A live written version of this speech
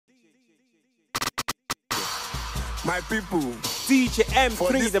My people. DJ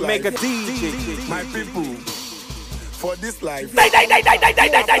M3, the mega DJ. My people. For this life. Try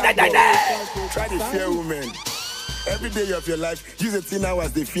to fear women. Every day of your life, use 18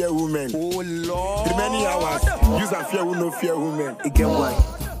 hours to fear women. Oh Lord. The many hours, use and fear who no fear women. Again why?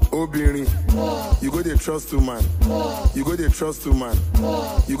 Obìnrin, you go dey trust to man. You go dey trust to man.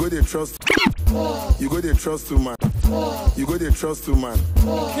 You go dey trust. You go dey trust to man. You go dey trust to man.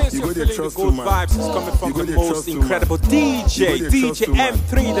 You go dey trust to man. Vibes is coming from the most incredible DJ, DJ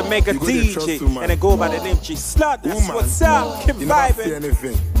M3, the mega DJ, and I go by the name G Slut. That's what's up. Keep vibing.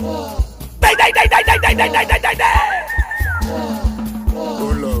 Anything.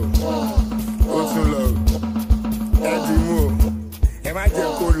 Oh Lord, oh too Lord, Eddie Moore,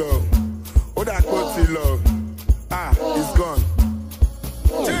 Imagine cool love, oh that quality love, it's gone.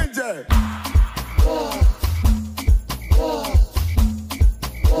 Change it.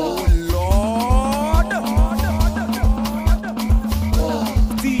 Oh Lord,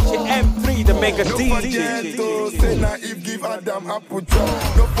 DJ M3, the mega DJ. Say now if give Adam apple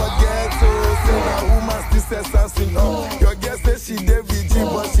chop. Don't forget to say now woman still says something up. Your girl say she dey with G,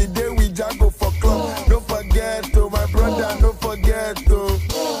 but she dey with Jago for club. Don't forget to my brother, don't forget to.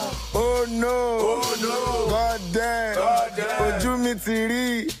 Oh no, God damn, Oju mi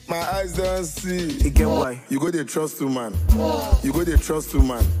tiri, my eyes don't see. Again why? You go dey trust to man. You go dey trust to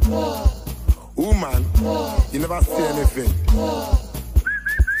man. Woman, you never see anything.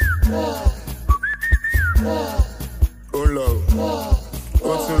 Oh love,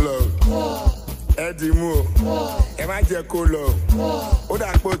 oh too love, Eddie Moore, Imagine cool love, oh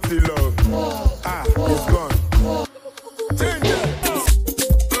that quality love, it's gone. Change it.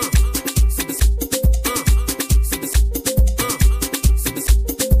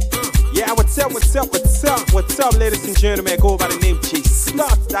 Yeah, what's up, ladies and gentlemen? I go by the name G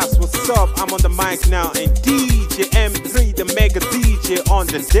Slut. That's what's up. I'm on the mic now, and DJ M3, the mega DJ, on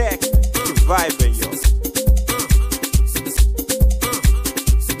the deck. Keep vibing, yo.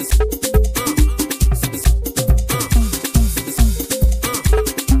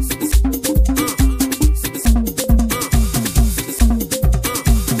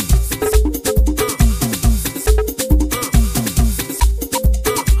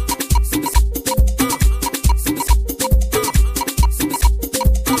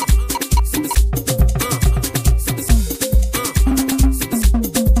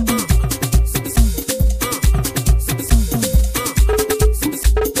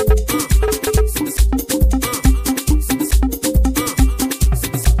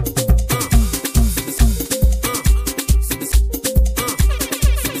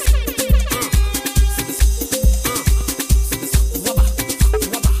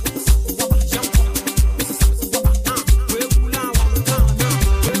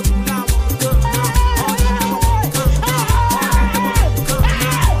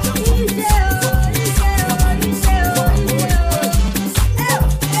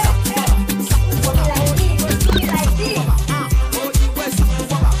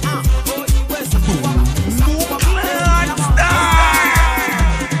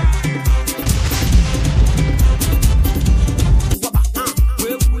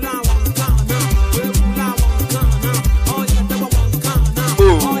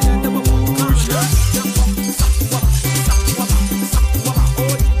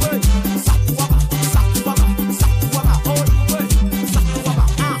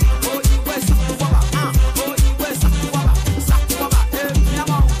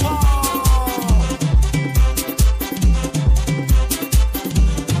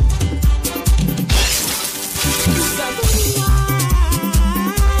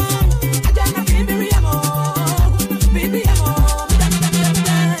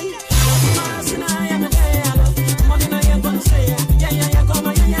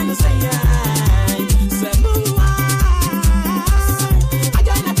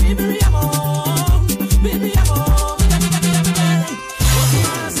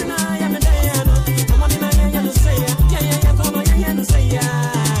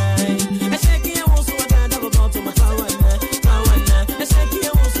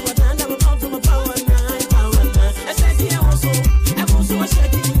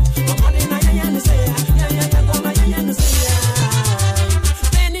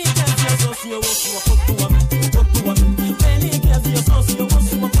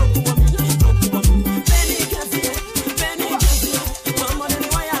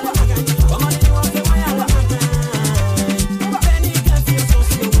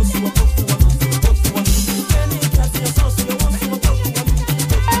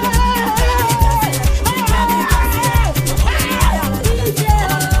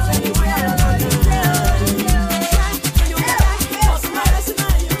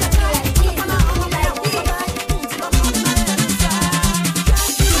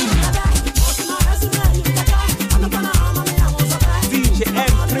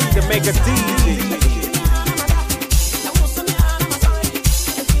 Mega DJ.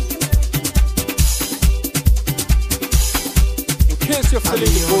 In case you're feeling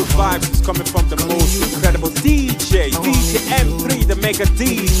the good vibes, it's coming from the most incredible DJ, DJ M3, the Mega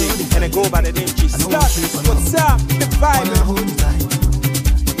DJ, and I go by the name G Slot. What's up? The vibe.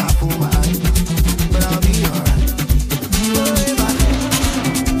 But I'll be alright.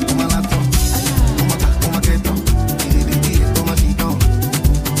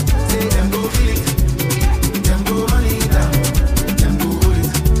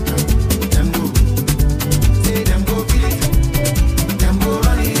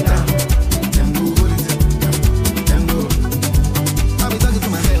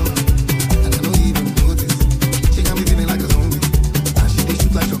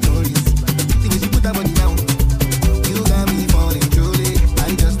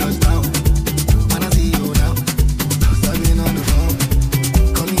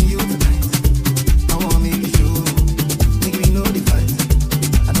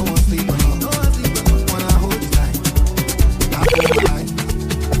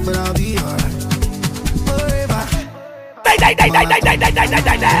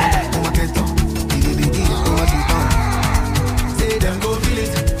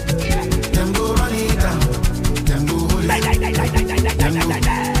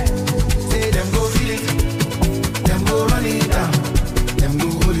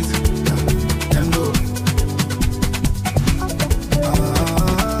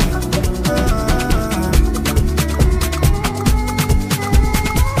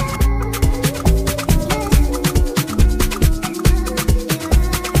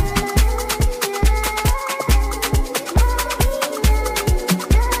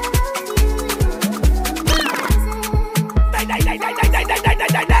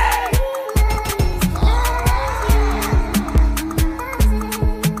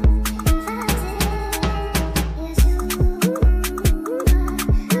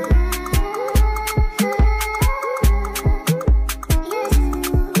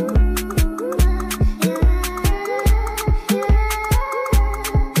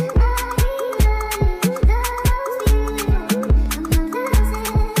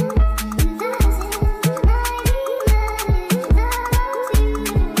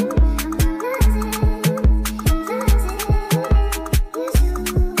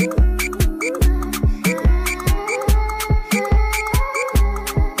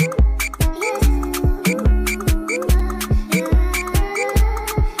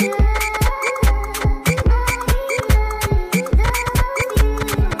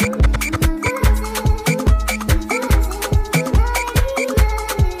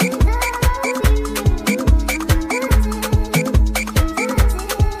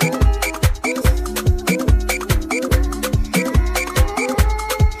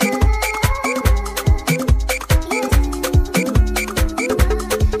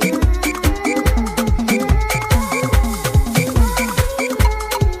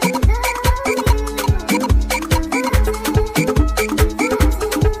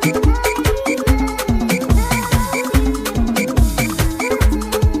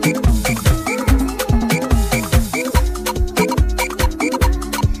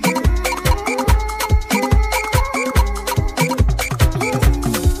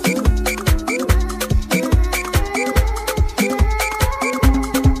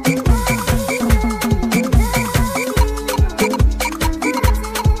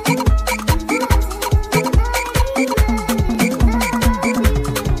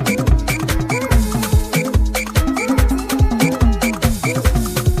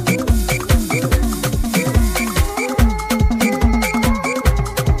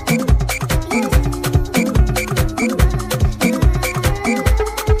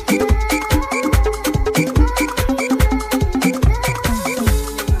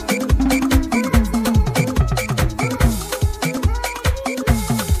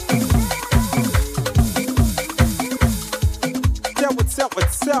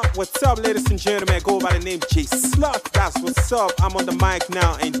 What's up, ladies and gentlemen? I go by the name J Slot. That's what's up. I'm on the mic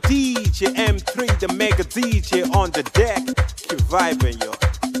now, and DJ M3, the Mega DJ, on the deck. Keep vibing, yo.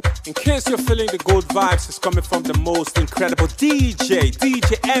 In case you're feeling the good vibes, it's coming from the most incredible DJ,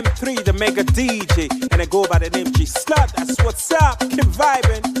 DJ M3, the Mega DJ, and I go by the name J Slot. That's what's up. Keep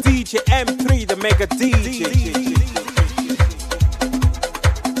vibing, DJ M3, the Mega DJ.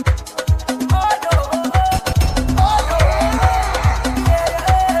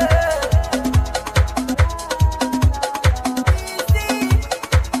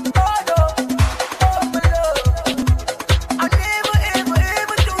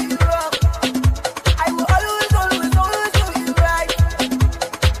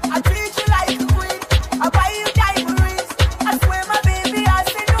 I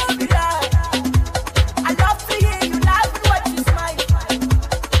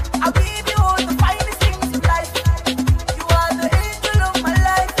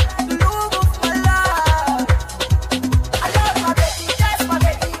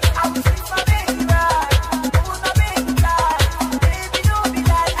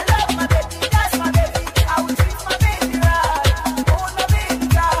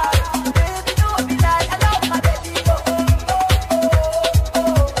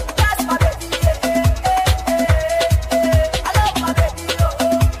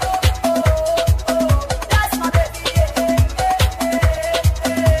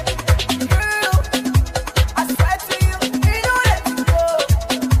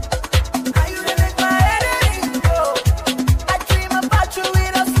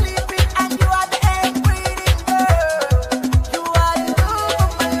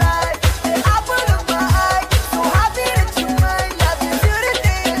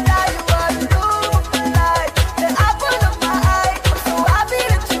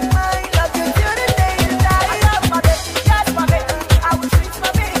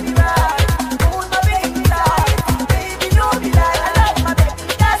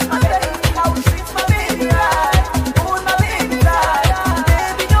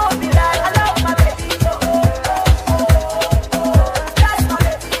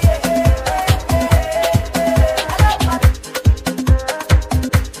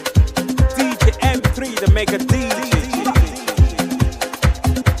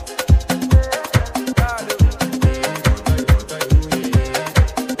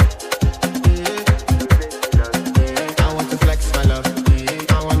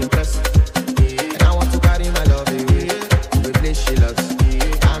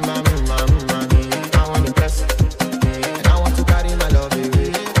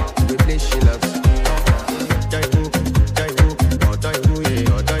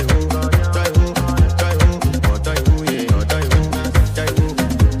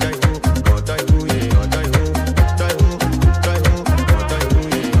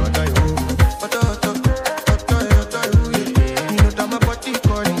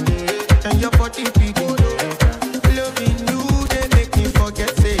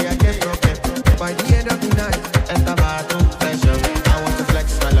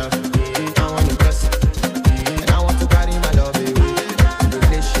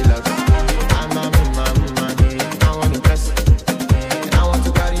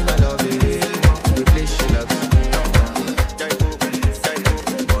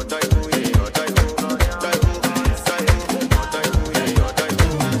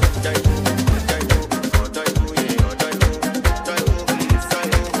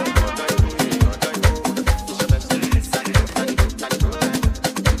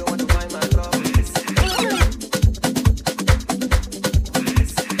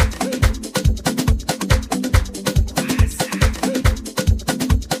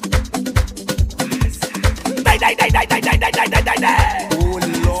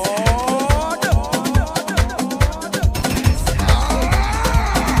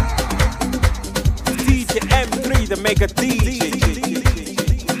mega DJ.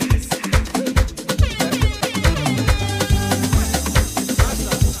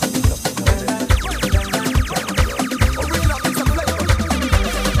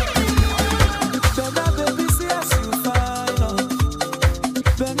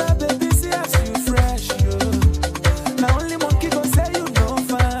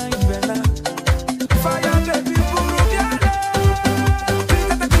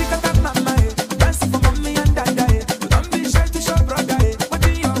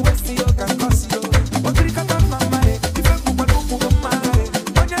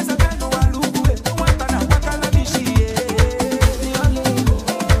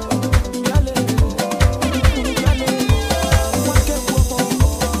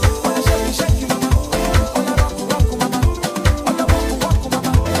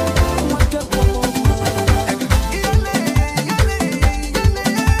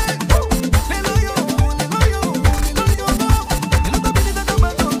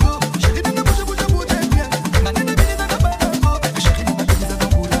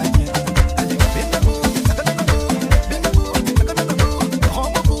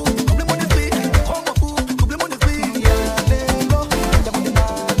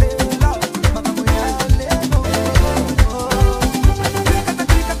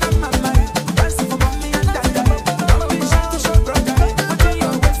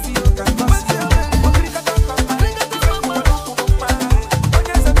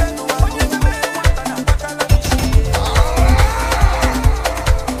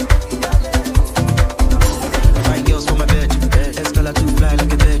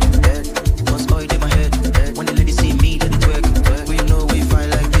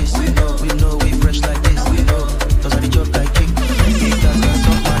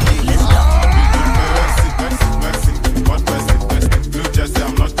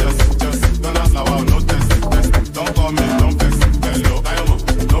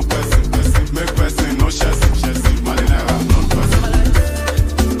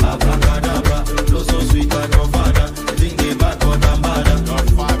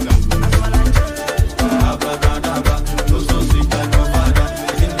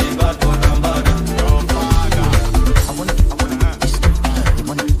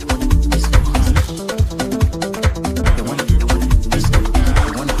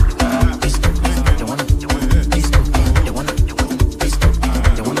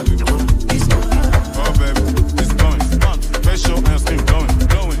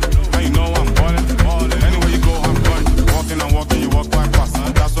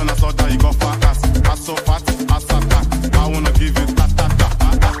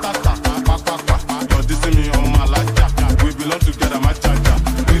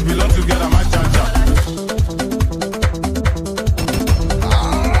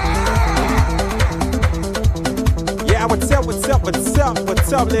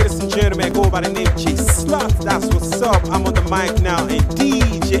 What's up, ladies and gentlemen? I go by the name G Slot. That's what's up. I'm on the mic now, and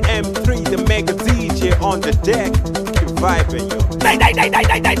DJ M3, the mega DJ, on the deck. Keep vibing, yo.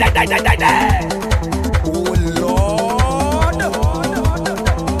 Oh Lord.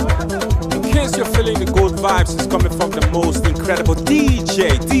 In case you're feeling the good vibes, it's coming from the most incredible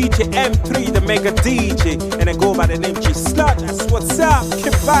DJ M3, the mega DJ, and I go by the name G Slot. That's what's up.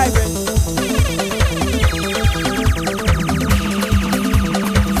 Keep vibing.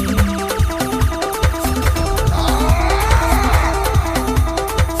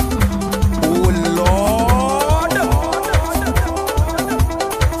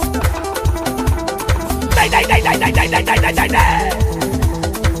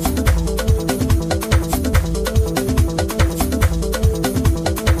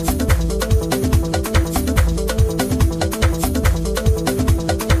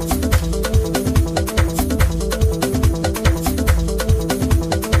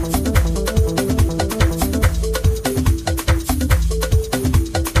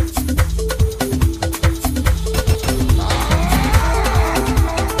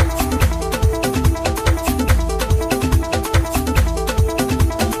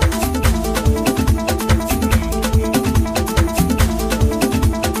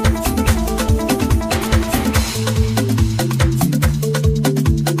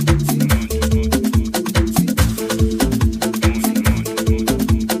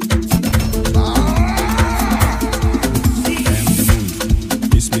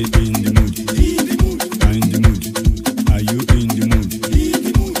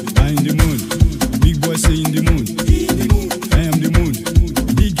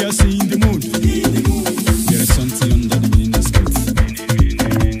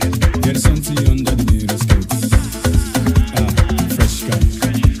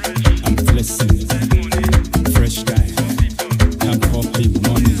 Fresh guy.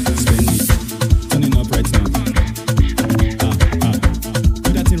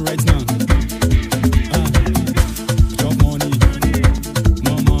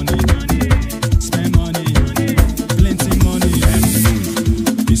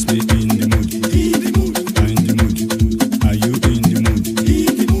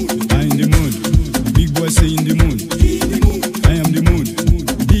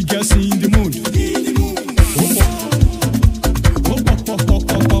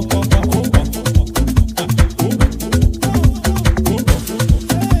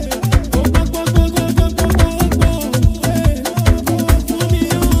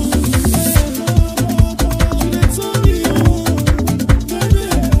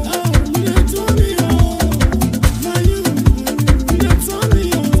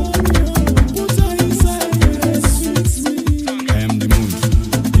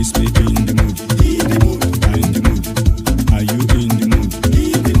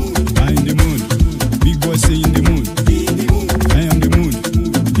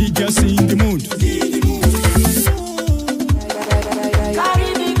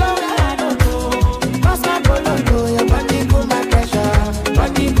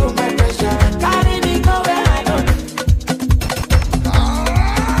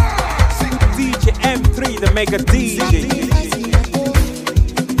 the mega DJ.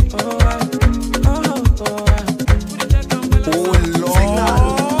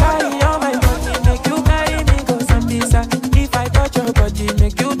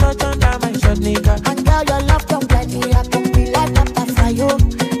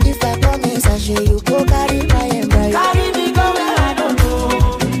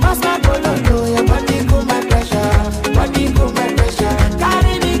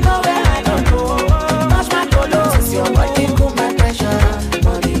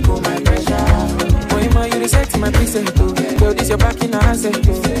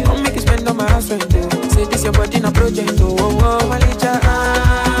 Come make you spend on my house rent. Say this your body na project. Oh, Malicha.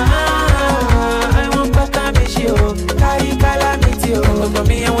 I want better me she oh. Carry calamity oh. For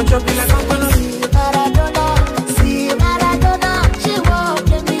me I want chop it like I'm gonna. See Maradona, she won't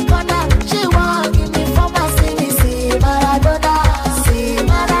give me corner. She won't give me for my city. See Maradona,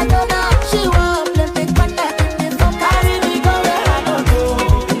 she won't give me corner. Give me for my carry me go where I don't go.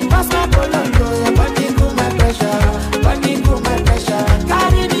 Pass my polo, your body cool my pressure. Body cool my pressure.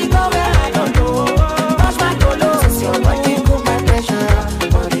 Carry me go where I don't go. Pass my polo, your body cool my pressure.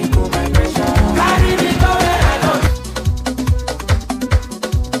 Body cool my pressure. Carry me go where I don't go.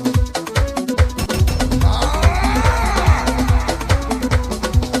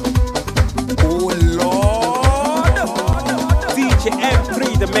 DJ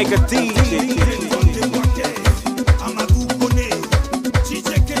M3, the mega DJ.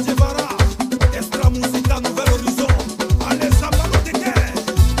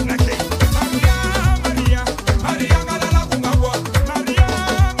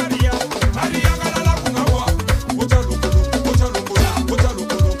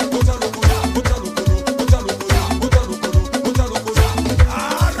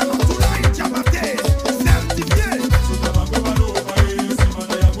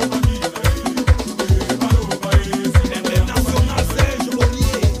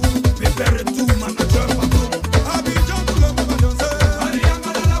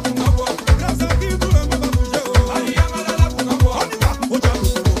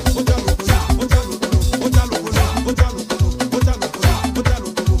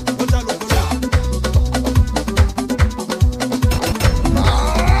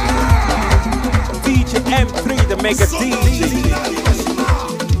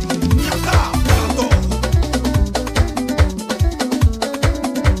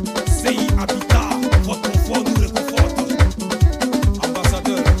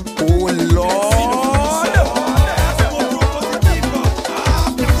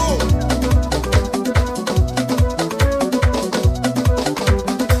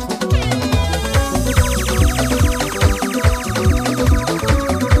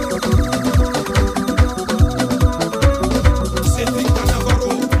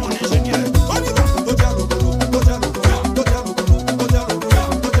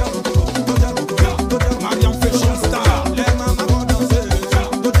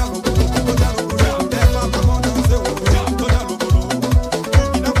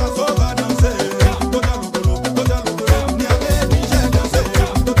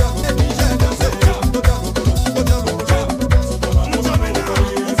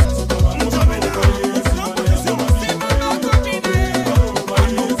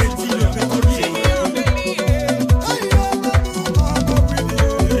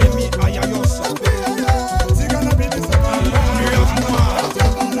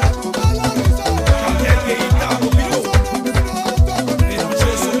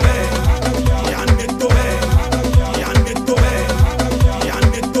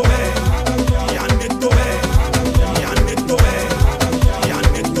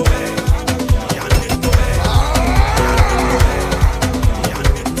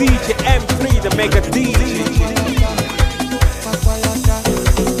 M3, the mega DJ.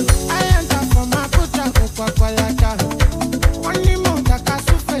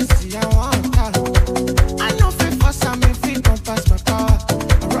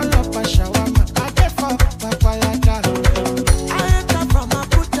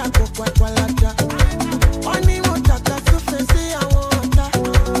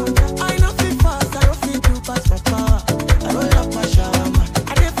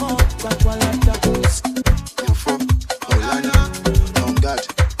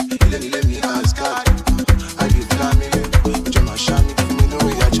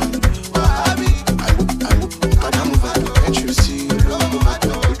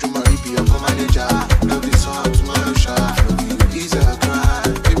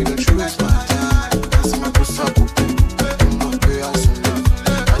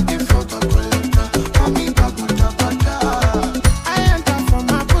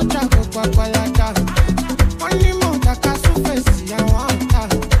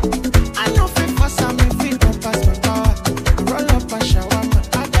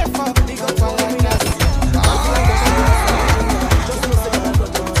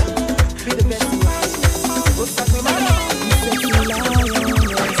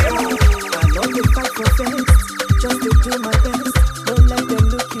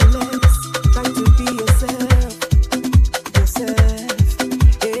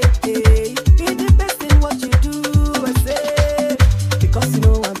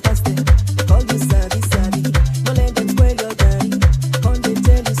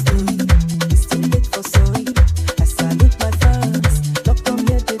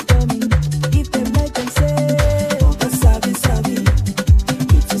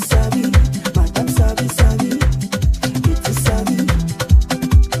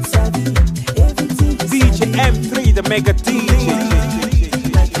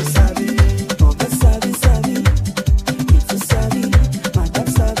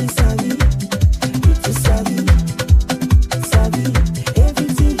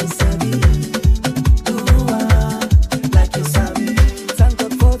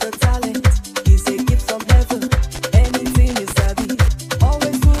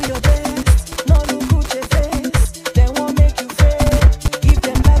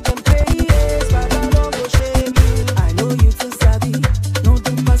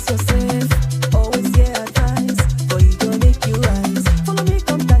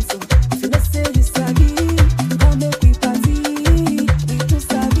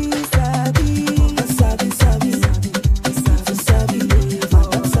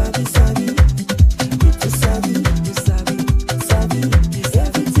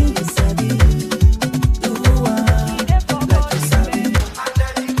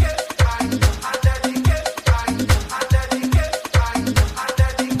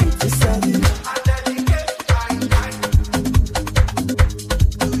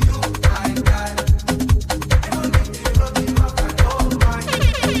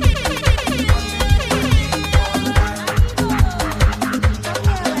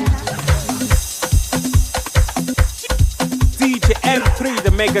 M3,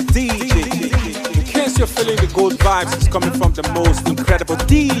 the mega DJ. In case you're feeling the good vibes, it's coming from the most incredible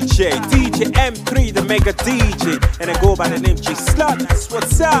DJ M3, the mega DJ. And I go by the name J Slot. That's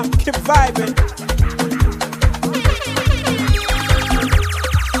what's up. Keep vibing.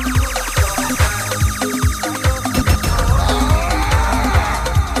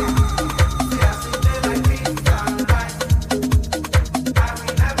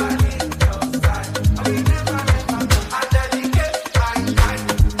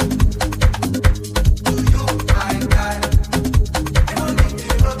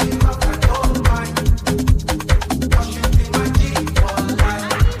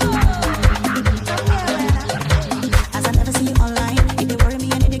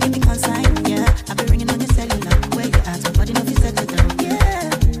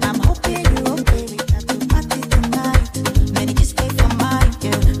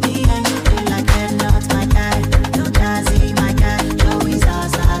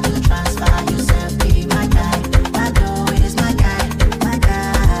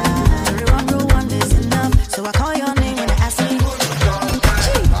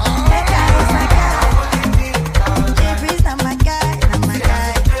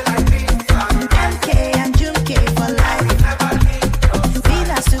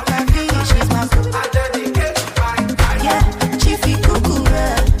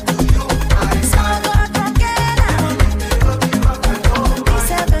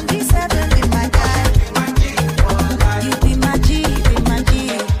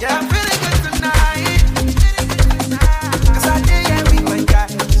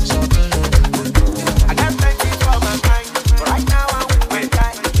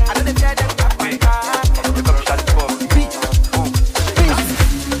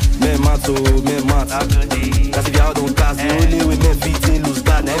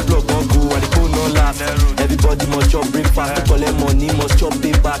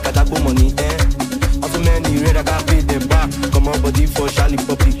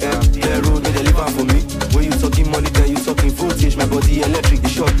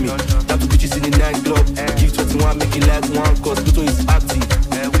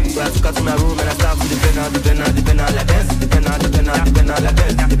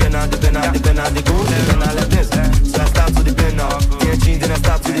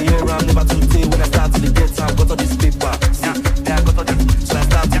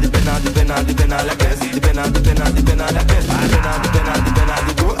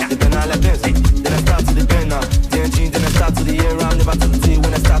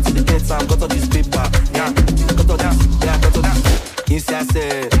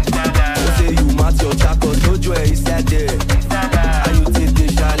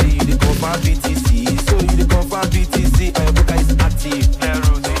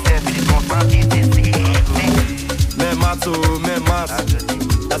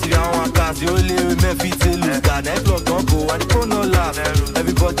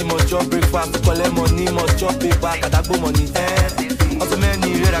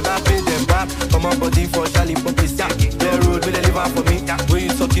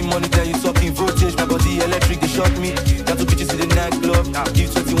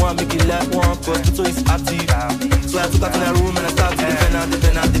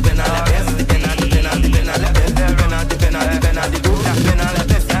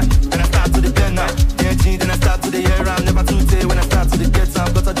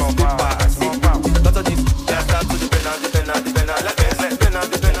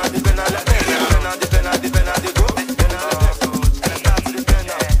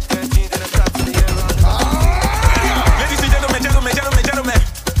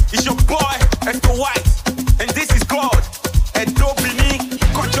 It's your boy, White, and this is called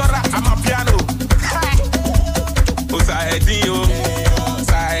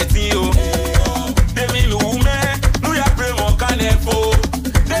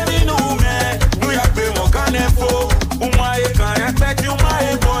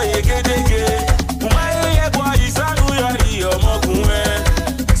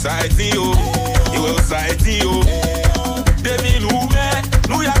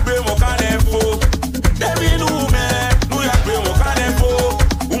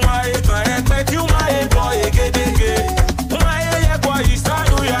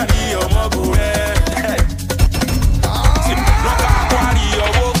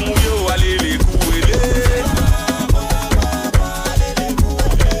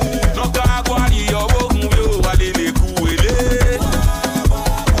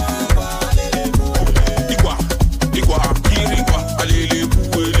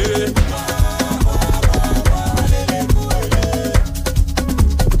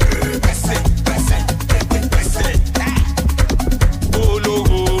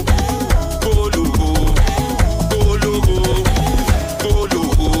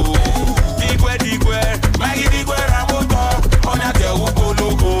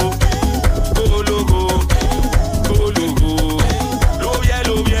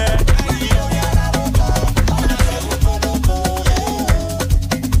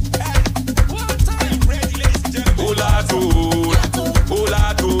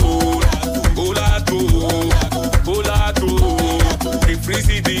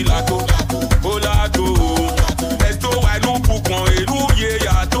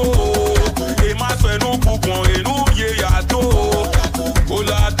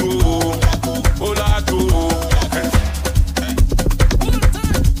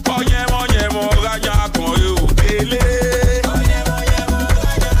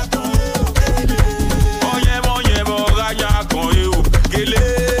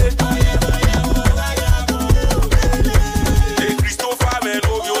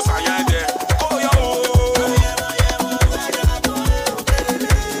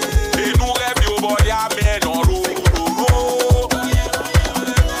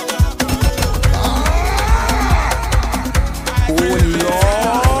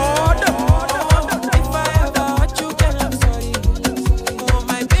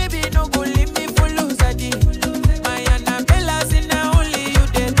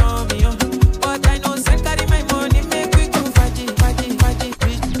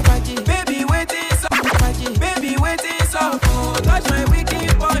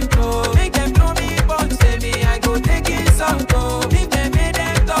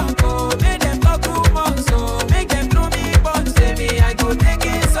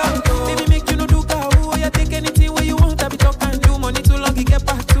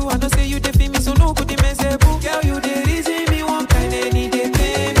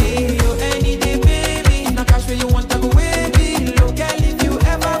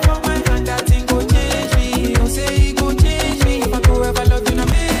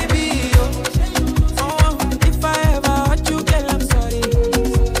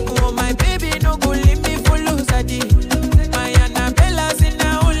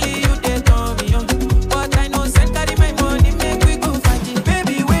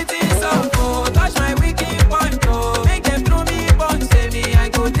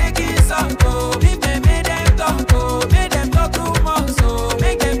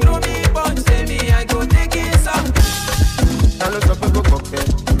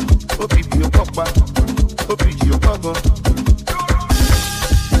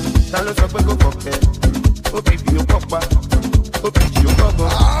ló sọ pé kò fọ̀kẹ́? Òbíbi ó pọ̀pá, òbíjì ó pọ̀gbọ́.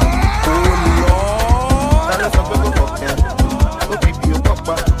 Ta ló sọ pé kò fọ̀kẹ́? Òbíbi ó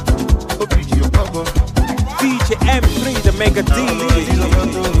pọ̀pá, òbíjì ó pọ̀gbọ́. DJ M3, the mega DJ.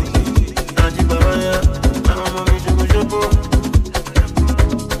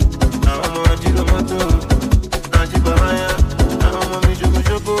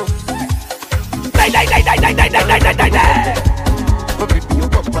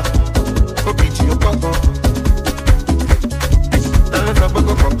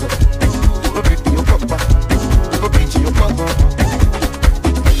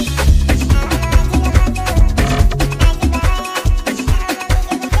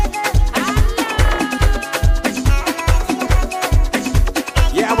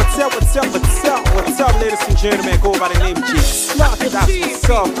 What's up, ladies and gentlemen? Go by the name J Slot. That's what's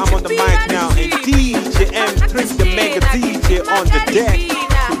up. I'm on the mic now, and DJ M3, the mega DJ, on the deck.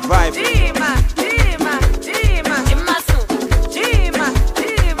 Vibing.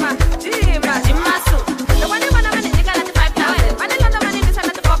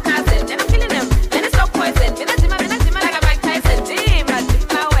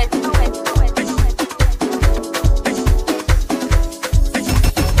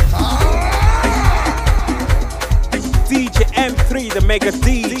 The mega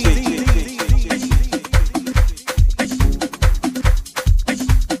DJ.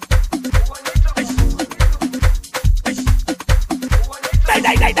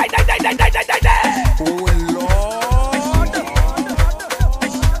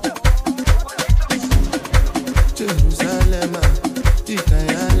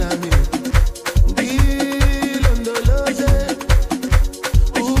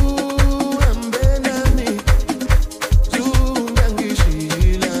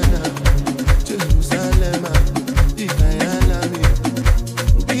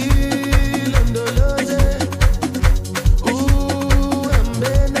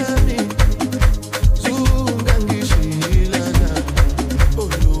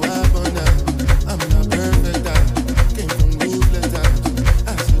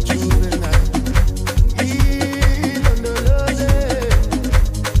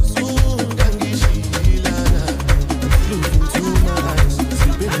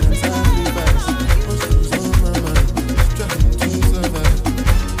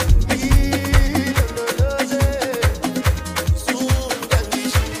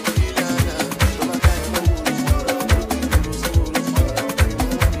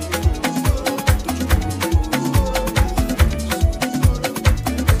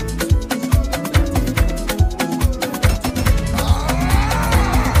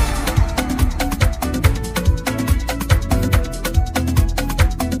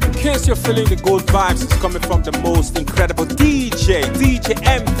 You're feeling the good vibes. It's coming from the most incredible DJ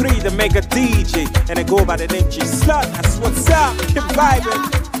M3, the mega DJ, and I go by the name J Slot. That's what's up. Keep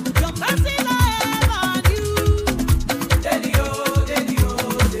vibing.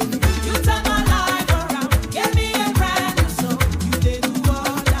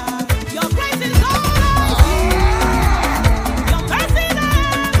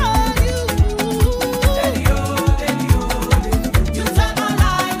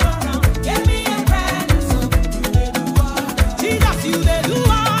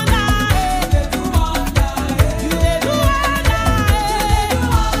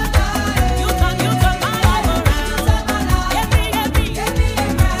 You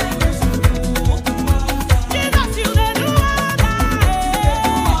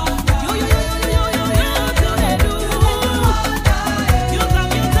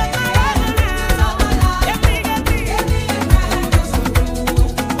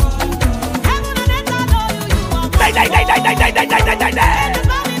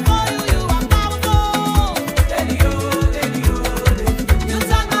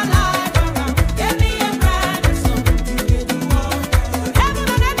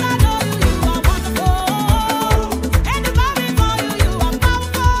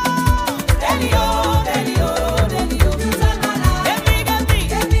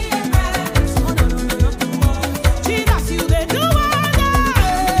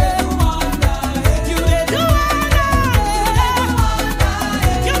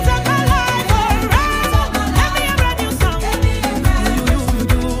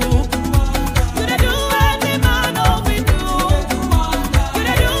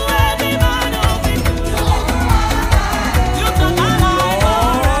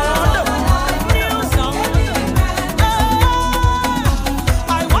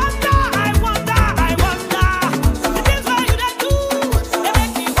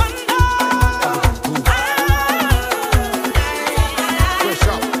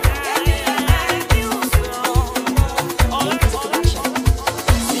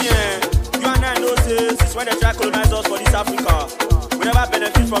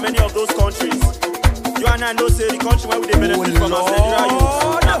from any of those countries. You and I know say the country where we dey benefit from as Nigeria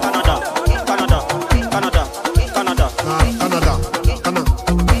youth. Na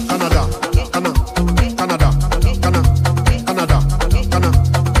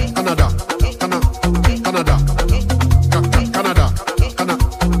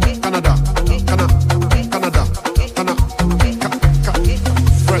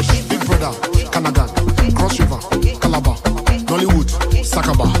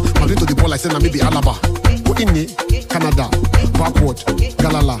Canada.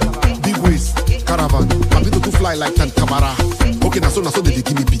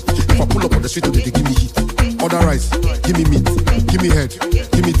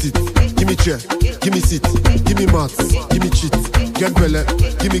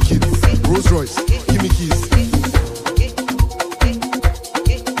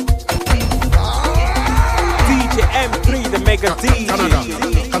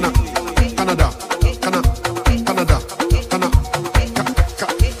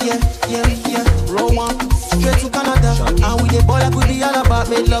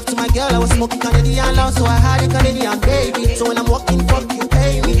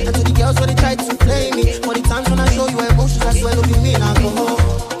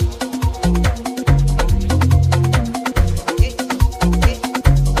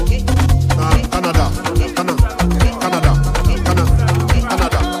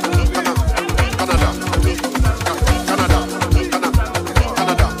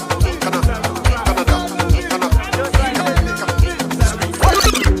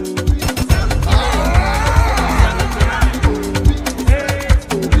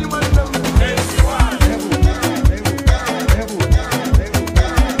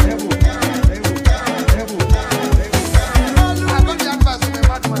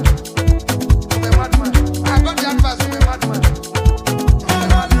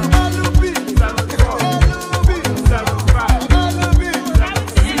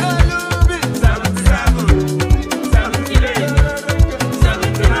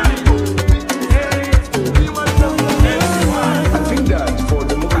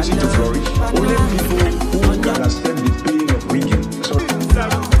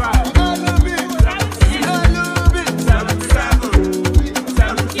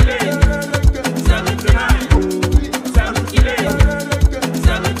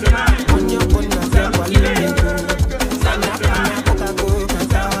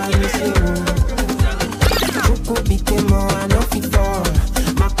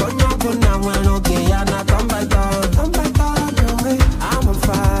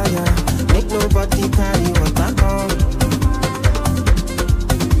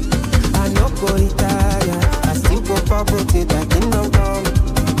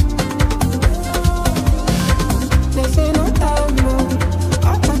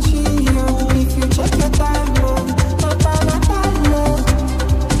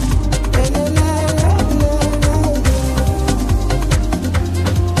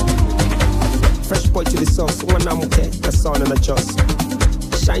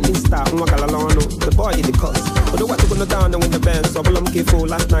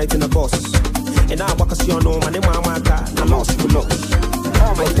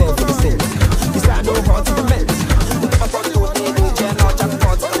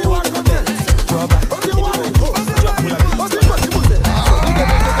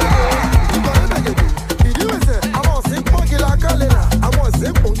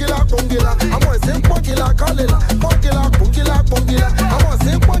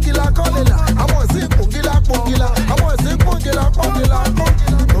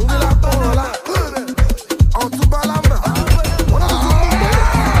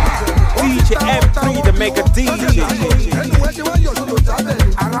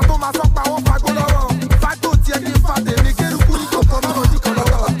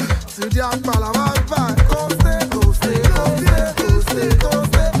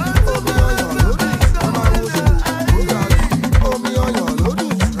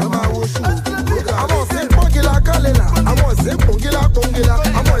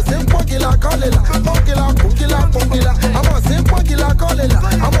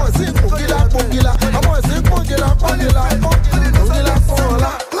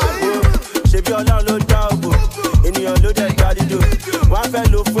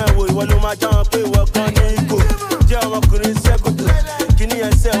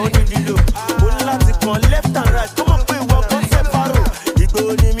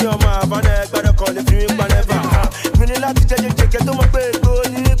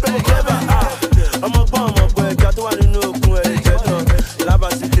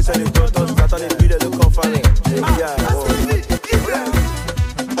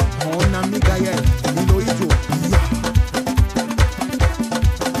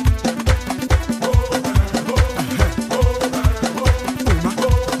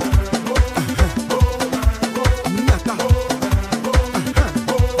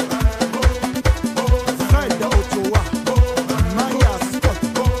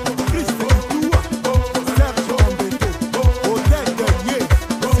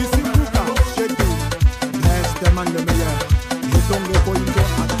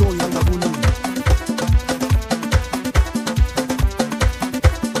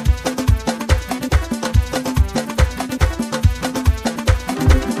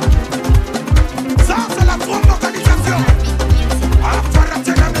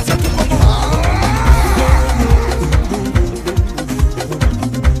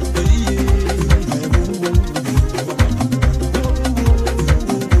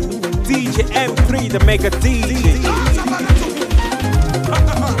 the mega DJ.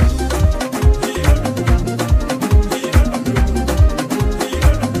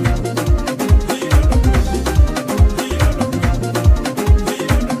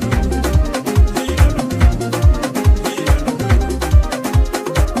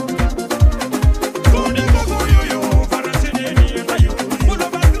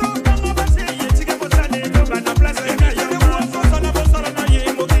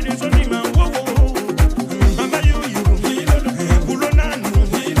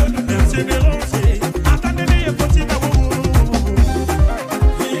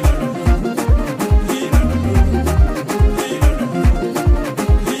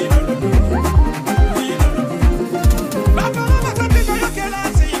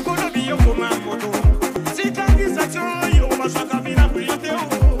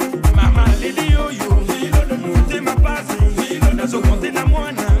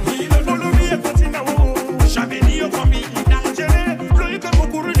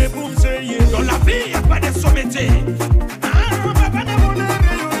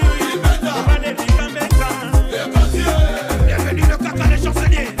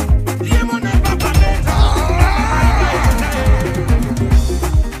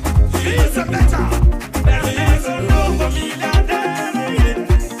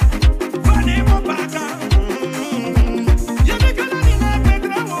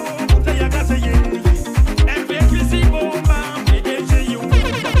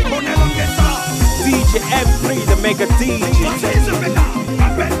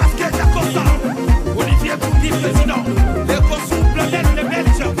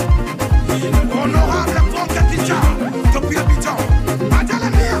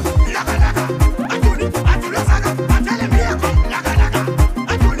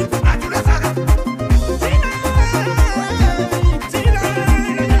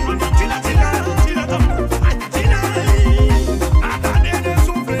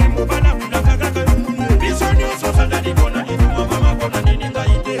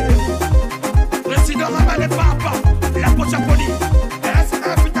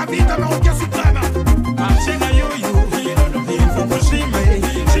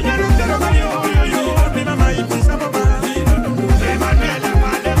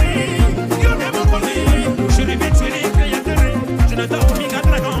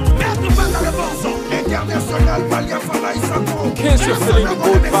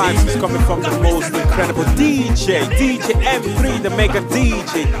 DJ M3, the mega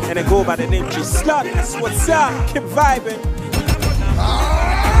DJ, and I go by the name G Slot. That's what's up. Keep vibing.